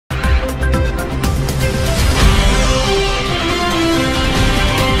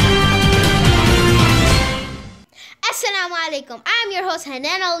alaikum. I'm your host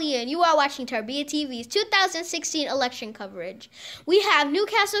Hanan Ali and you are watching Tarbiyya TV's 2016 election coverage. We have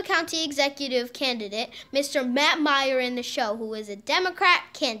Newcastle County Executive candidate Mr. Matt Meyer in the show, who is a Democrat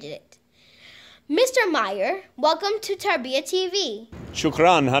candidate. Mr. Meyer, welcome to Tarbiyya TV.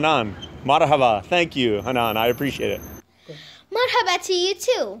 Shukran, Hanan. Marhaba. Thank you, Hanan. I appreciate it. Marhaba to you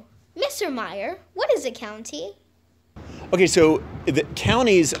too. Mr. Meyer, what is a county? Okay, so the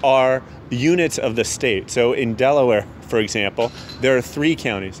counties are units of the state. So in Delaware, for example, there are 3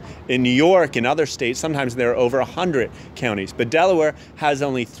 counties. In New York and other states, sometimes there are over 100 counties. But Delaware has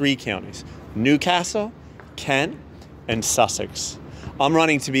only 3 counties: Newcastle, Kent, and Sussex. I'm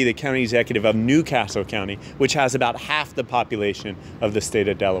running to be the county executive of Newcastle County, which has about half the population of the state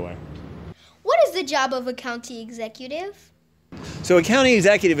of Delaware. What is the job of a county executive? So a county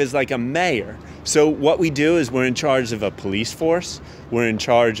executive is like a mayor. So what we do is we're in charge of a police force, we're in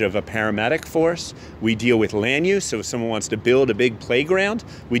charge of a paramedic force, we deal with land use. So if someone wants to build a big playground,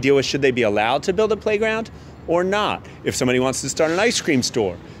 we deal with should they be allowed to build a playground or not. If somebody wants to start an ice cream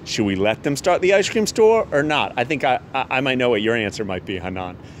store, should we let them start the ice cream store or not? I think I might know what your answer might be,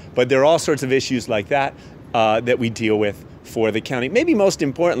 Hanan. But there are all sorts of issues like that that we deal with for the county. Maybe most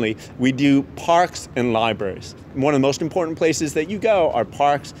importantly, we do parks and libraries. One of the most important places that you go are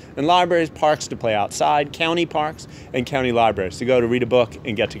parks and libraries, parks to play outside, county parks, and county libraries to go to read a book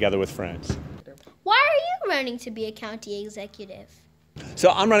and get together with friends. Why are you running to be a county executive?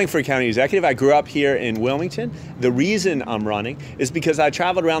 So I'm running for county executive. I grew up here in Wilmington. The reason I'm running is because I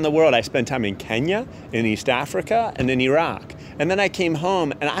traveled around the world. I spent time in Kenya, in East Africa, and in Iraq. And then I came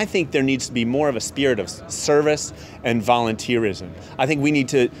home, and I think there needs to be more of a spirit of service and volunteerism. I think we need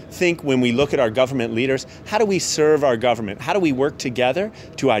to think, when we look at our government leaders, how do we serve our government? How do we work together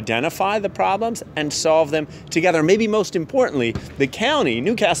to identify the problems and solve them together? Maybe most importantly, the county,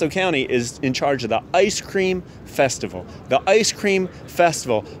 Newcastle County, is in charge of the Ice Cream Festival. The Ice Cream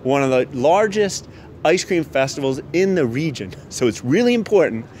Festival, one of the largest ice cream festivals in the region. So it's really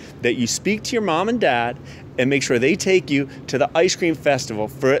important that you speak to your mom and dad and make sure they take you to the ice cream festival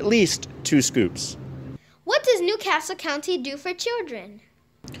for at least 2 scoops. What does Newcastle County do for children?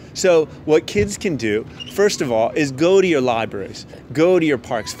 So what kids can do, first of all, is go to your libraries, go to your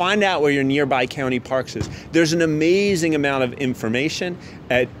parks, find out where your nearby county parks is. There's an amazing amount of information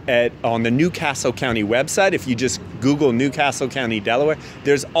on the Newcastle County website. If you just Google Newcastle County, Delaware,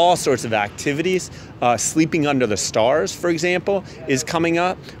 there's all sorts of activities. Sleeping Under the Stars, for example, is coming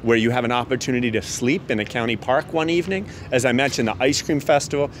up, where you have an opportunity to sleep in a county park one evening. As I mentioned, the Ice Cream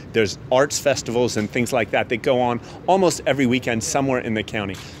Festival, there's arts festivals and things like that that go on almost every weekend somewhere in the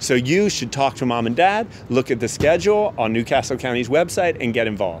county. So you should talk to mom and dad, look at the schedule on Newcastle County's website, and get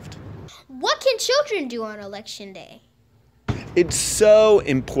involved. What can children do on Election Day? It's so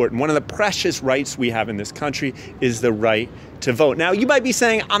important. One of the precious rights we have in this country is the right to vote. Now, you might be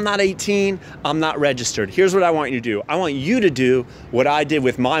saying, I'm not 18, I'm not registered. Here's what I want you to do. I want you to do what I did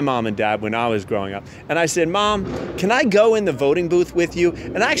with my mom and dad when I was growing up. And I said, Mom, can I go in the voting booth with you?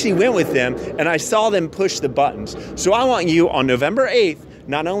 And I actually went with them, and I saw them push the buttons. So I want you on November 8th,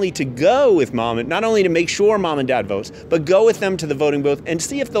 not only to go with not only to make sure mom and dad votes, but go with them to the voting booth and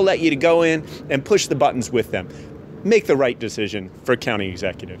see if they'll let you to go in and push the buttons with them. Make the right decision for county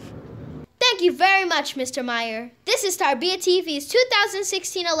executive. Thank you very much, Mr. Meyer. This is Tarbiyya TV's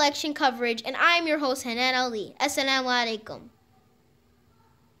 2016 election coverage, and I am your host, Hanan Ali. Assalamu alaikum.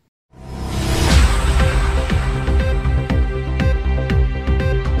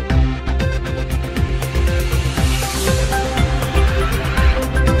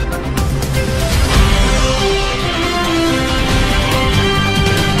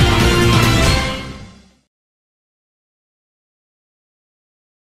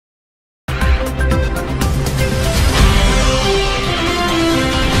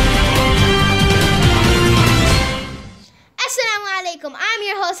 I'm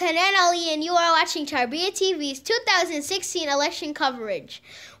your host Hanan Ali and you are watching Tarbiyya TV's 2016 election coverage.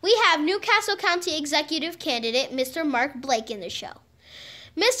 We have Newcastle County Executive candidate Mr. Mark Blake in the show.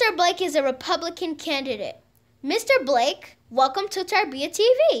 Mr. Blake is a Republican candidate. Mr. Blake, welcome to Tarbiyya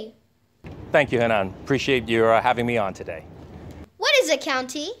TV. Thank you, Hanan. Appreciate you having me on today. What is a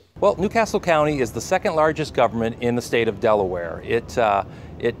county? Well, Newcastle County is the 2nd largest government in the state of Delaware.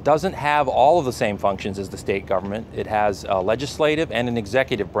 It doesn't have all of the same functions as the state government. It has a legislative and an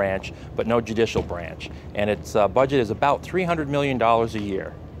executive branch, but no judicial branch. And its budget is about $300 million a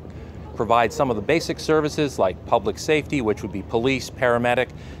year. Provides some of the basic services like public safety, which would be police, paramedic,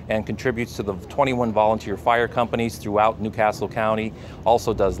 and contributes to the 21 volunteer fire companies throughout Newcastle County.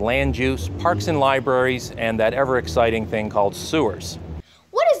 Also does land use, parks and libraries, and that ever exciting thing called sewers.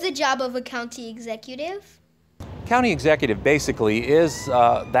 What is the job of a county executive? County executive basically is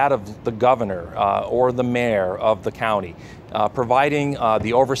that of the governor or the mayor of the county, providing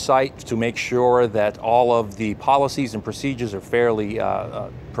the oversight to make sure that all of the policies and procedures are fairly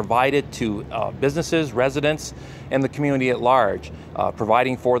provided to businesses, residents, and the community at large.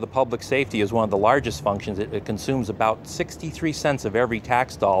 Providing for the public safety is one of the largest functions. It consumes about 63 cents of every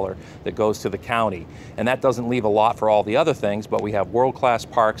tax dollar that goes to the county. And that doesn't leave a lot for all the other things, but we have world-class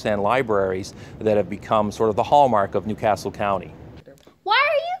parks and libraries that have become sort of the hallmark of Newcastle County. Why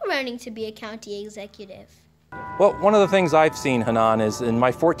are you running to be a county executive? Well, one of the things I've seen, Hanan, is in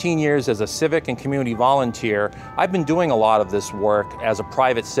my 14 years as a civic and community volunteer, I've been doing a lot of this work as a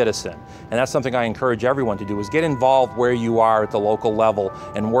private citizen. And that's something I encourage everyone to do, is get involved where you are at the local level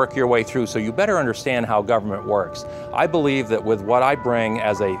and work your way through so you better understand how government works. I believe that with what I bring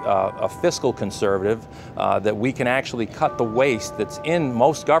as a fiscal conservative, that we can actually cut the waste that's in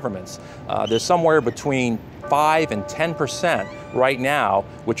most governments. There's somewhere between 5 and 10% right now,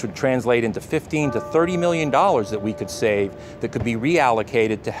 which would translate into $15 to $30 million that we could save that could be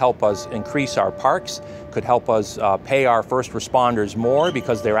reallocated to help us increase our parks, could help us pay our first responders more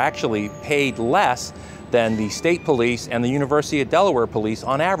because they're actually paid less than the state police and the University of Delaware police,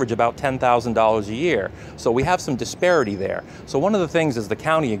 on average about $10,000 a year. So we have some disparity there. So one of the things as the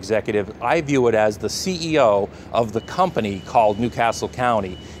county executive, I view it as the CEO of the company called Newcastle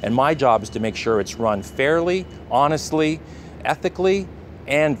County. And my job is to make sure it's run fairly, honestly, ethically,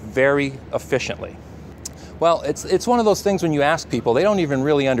 and very efficiently. Well, it's one of those things when you ask people, they don't even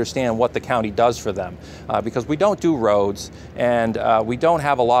really understand what the county does for them because we don't do roads and we don't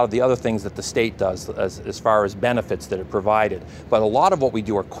have a lot of the other things that the state does as far as benefits that are provided. But a lot of what we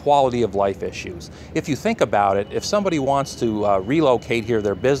do are quality of life issues. If you think about it, if somebody wants to relocate here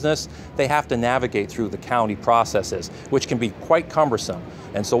their business, they have to navigate through the county processes, which can be quite cumbersome.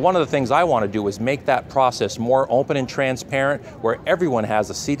 And so one of the things I want to do is make that process more open and transparent, where everyone has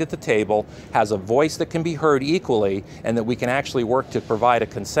a seat at the table, has a voice that can be heard equally, and that we can actually work to provide a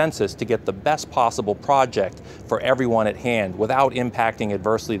consensus to get the best possible project for everyone at hand without impacting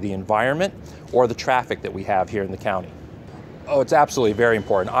adversely the environment or the traffic that we have here in the county. Oh, it's absolutely very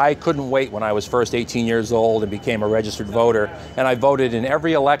important. I couldn't wait when I was first 18 years old and became a registered voter, and I voted in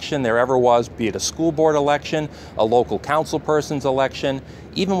every election there ever was, be it a school board election, a local council person's election.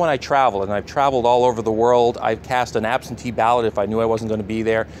 Even when I traveled, and I've traveled all over the world, I've cast an absentee ballot if I knew I wasn't going to be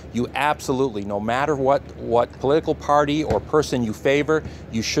there. You absolutely, no matter what political party or person you favor,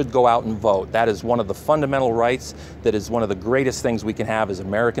 you should go out and vote. That is one of the fundamental rights, that is one of the greatest things we can have as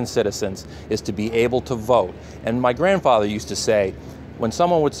American citizens, is to be able to vote. And my grandfather used to say, when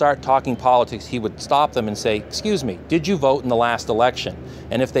someone would start talking politics, he would stop them and say, "Excuse me, did you vote in the last election?"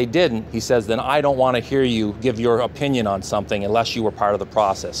 And if they didn't, he says, then I don't want to hear you give your opinion on something unless you were part of the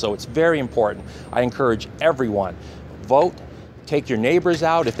process. So it's very important. I encourage everyone, vote, take your neighbors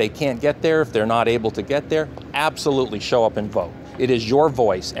out if they can't get there, if they're not able to get there, absolutely show up and vote. It is your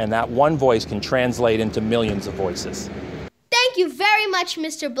voice, and that one voice can translate into millions of voices. Thank you very much,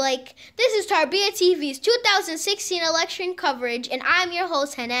 Mr. Blake. This is Tarbiyya TV's 2016 election coverage, and I'm your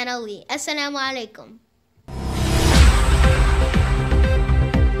host, Hanan Ali. Assalamu alaikum.